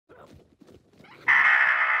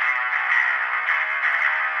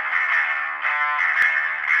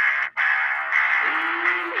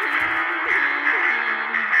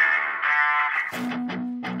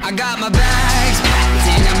I got my bags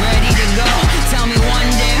packed and I'm ready to go. Tell me one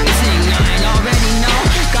damn thing I ain't already know.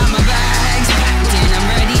 Got my bags packed and I'm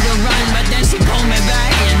ready to run, but then she pulled me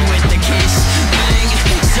back in with the kiss. Bang,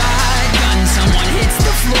 shotgun, someone hits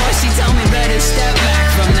the floor. She tell me better step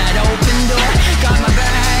back from that open door. Got my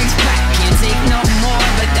bags packed, can't take no more,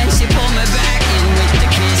 but then she pulled me back in with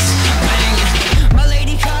the kiss. Bang, my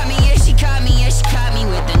lady caught me, yeah she caught me, yeah she caught me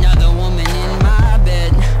with another woman in my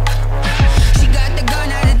bed. She got the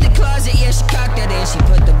gun out of the closet, yeah she cocked it and she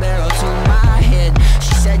put the barrel to my head.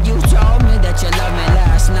 She said you told me that you loved me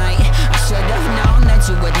last night. I should have known that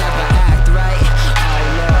you would never act right. Oh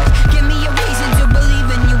Lord, give me a reason to believe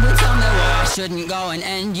in you and tell me why I shouldn't go and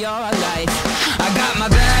end your life. I got my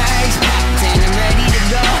bags packed and I'm ready to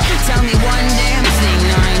go. Tell me one damn thing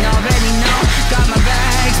I ain't already know. Got my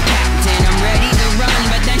bags packed and I'm ready to run,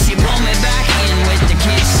 but then she pulled me back in with the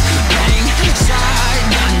kiss. Bang,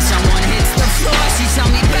 shotgun, someone hits the floor. She tell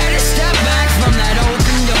me better step back from that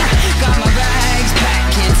open door. Got my bags packed,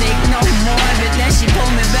 can't take no more, but then she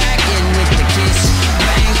pulled me back in with the kiss.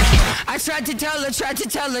 Bang, I tried to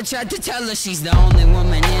tell her she's the only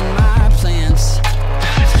woman in my plans.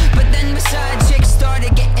 But then my side chick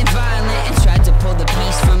started getting violent and tried to pull the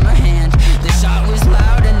piece from her hand. The shot was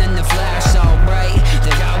loud and then the flash so bright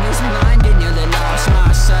that I was blinded, nearly lost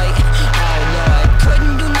my sight. Oh Lord,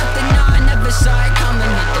 couldn't do nothing, no, I never saw it coming.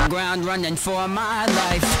 Hit the ground running for my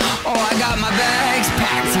life. Oh, I got my bags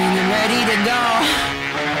packed and I'm ready to go.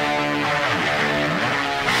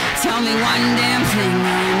 Tell me one damn thing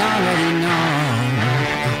I ain't already know.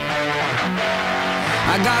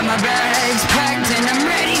 I got my bags packed and I'm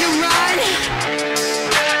ready to run.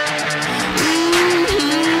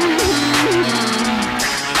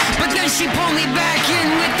 But then she pulled me back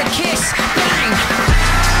in with the kiss. Bang.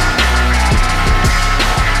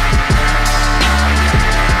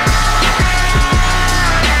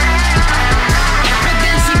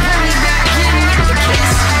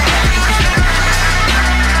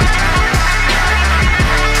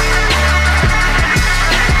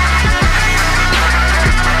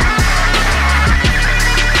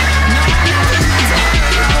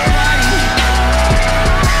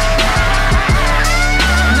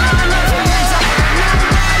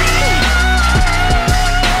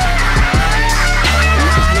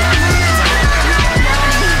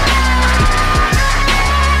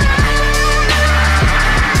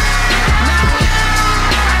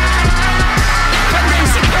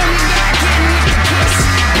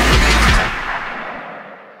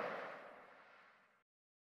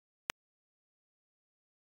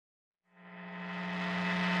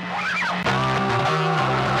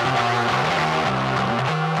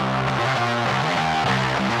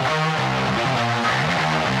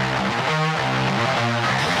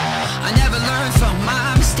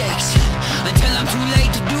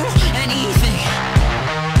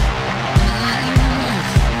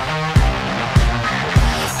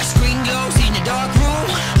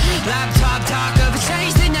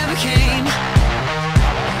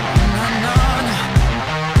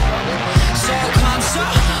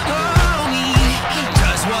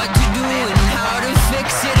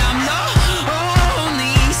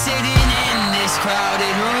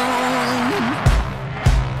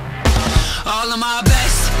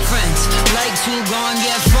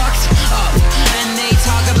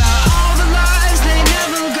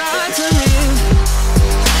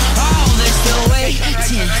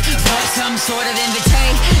 Sort of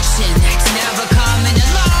invitation that's never coming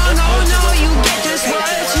along. Oh no, you get just what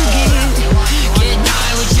you get. Getting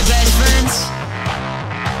high with your best friends.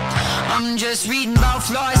 I'm just reading about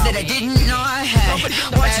flaws that I didn't know I had.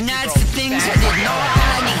 Watching ads for things I didn't know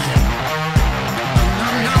I needed.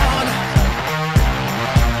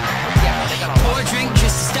 Pour a drink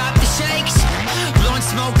just to stop the shakes. Blowing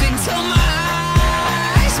smoke until my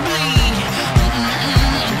eyes bleed.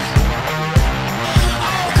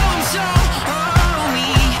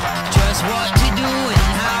 What to do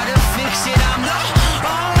and how to fix it. I'm the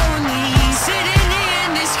only sitting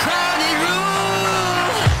in this crowded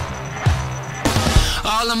room.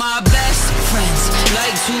 All of my best friends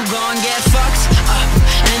like to go and get fucked up,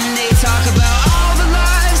 and they talk about all the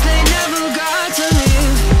lives they never got to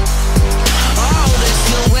live. Oh, they're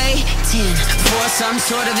still waiting for some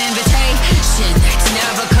sort of invitation that's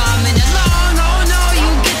never coming along. Oh no,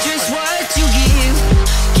 you get just what you give.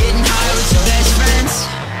 Getting high with your best friends.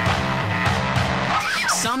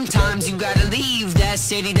 Sometimes you gotta leave that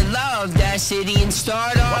city to love that city and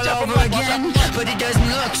start all over again. But it doesn't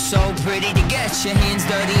look so pretty to get your hands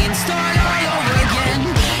dirty and start all over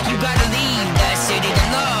again. You gotta leave that city to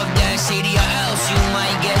love that city, or else you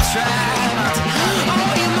might get trapped.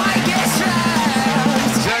 Oh, you might get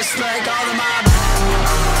trapped. Just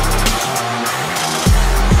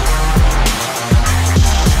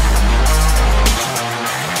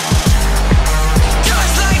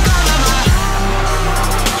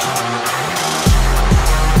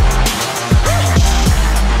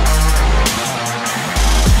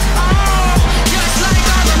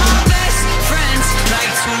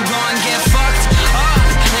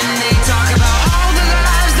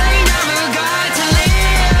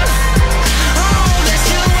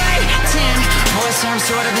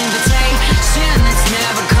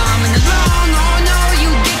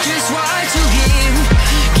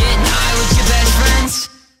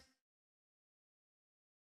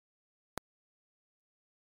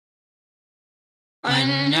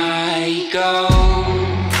When I go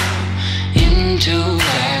into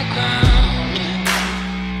that ground,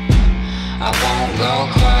 I won't go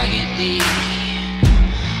quietly,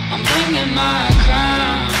 I'm bringing my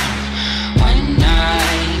crown. When I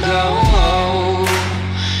go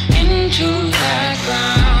into that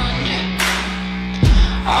ground,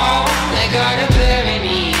 oh, they gotta bury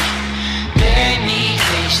me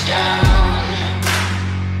face down.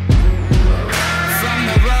 From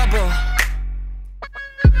the rubble,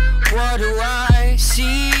 what do I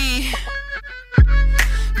see?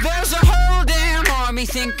 There's a whole damn army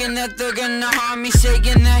thinking that they're gonna harm me,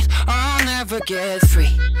 saying that I'll never get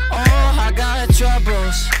free. Oh, I got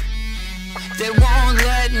troubles, they won't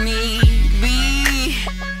let me be.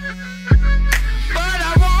 But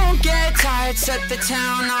I won't get tired, set the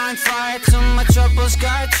town on fire till my troubles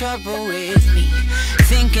got trouble with me.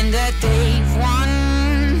 Thinking that they've won,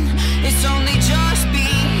 it's only just begun.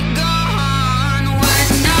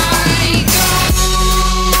 When I go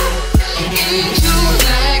into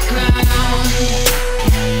that ground,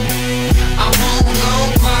 I won't go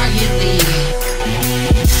quietly,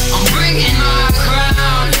 I'm bringing my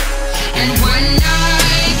crown. And when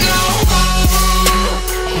I go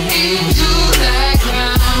into that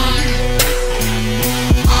ground,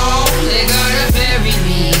 oh, they gotta bury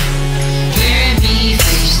me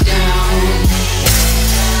face down.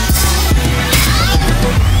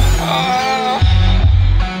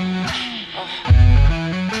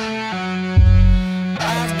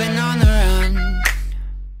 I've been on the run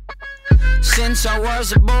since I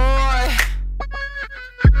was a boy,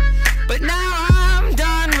 but now I'm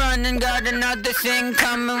done running, got another thing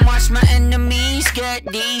coming. Watch my enemies get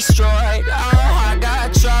destroyed. Oh, I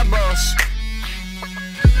got troubles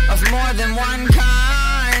of more than one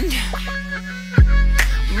kind,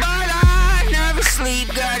 but I never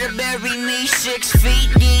sleep. Gotta bury me 6 feet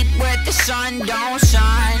deep where the sun don't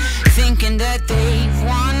shine. Thinking that they've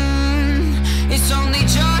won, it's only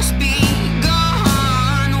just begun.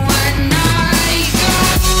 When I go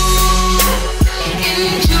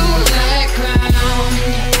into that ground,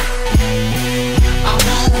 I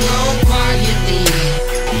won't go quietly,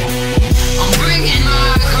 I'm bringing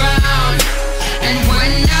my crown. And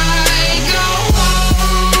when I go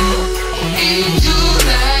into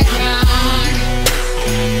that ground,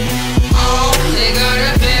 oh, they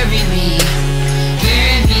gotta bury me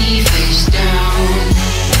face down.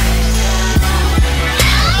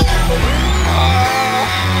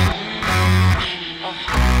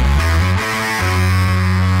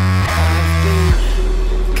 I've been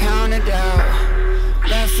counted out,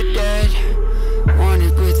 left for dead,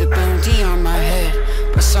 wanted with a bounty on my head.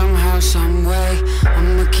 But somehow, someway,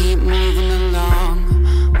 I'ma keep moving along.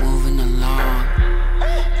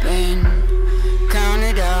 Been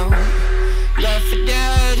counted out, left for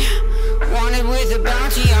dead, wanted with a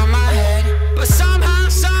bounty on my head. But somehow,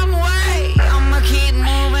 someway, I'ma keep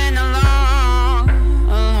moving along.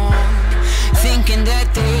 Thinking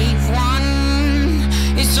that they've won,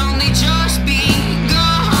 it's only just begun.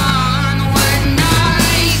 When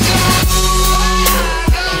I go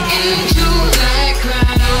into that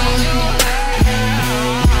ground,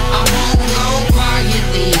 I won't go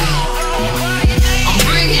quietly, I'm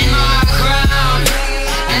bringing my crown.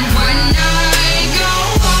 And when I go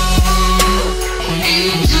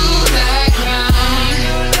into that ground,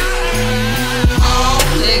 oh,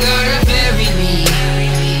 they gotta bury me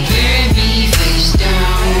face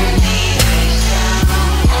down.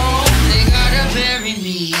 Oh, they gotta bury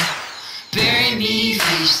me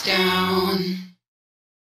face down.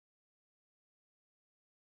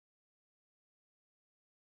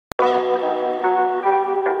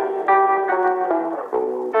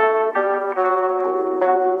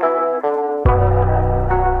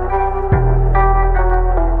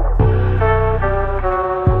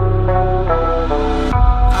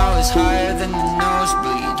 I was higher than the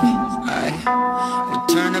nosebleed, I would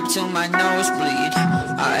turn up till my nose bleed.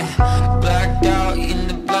 I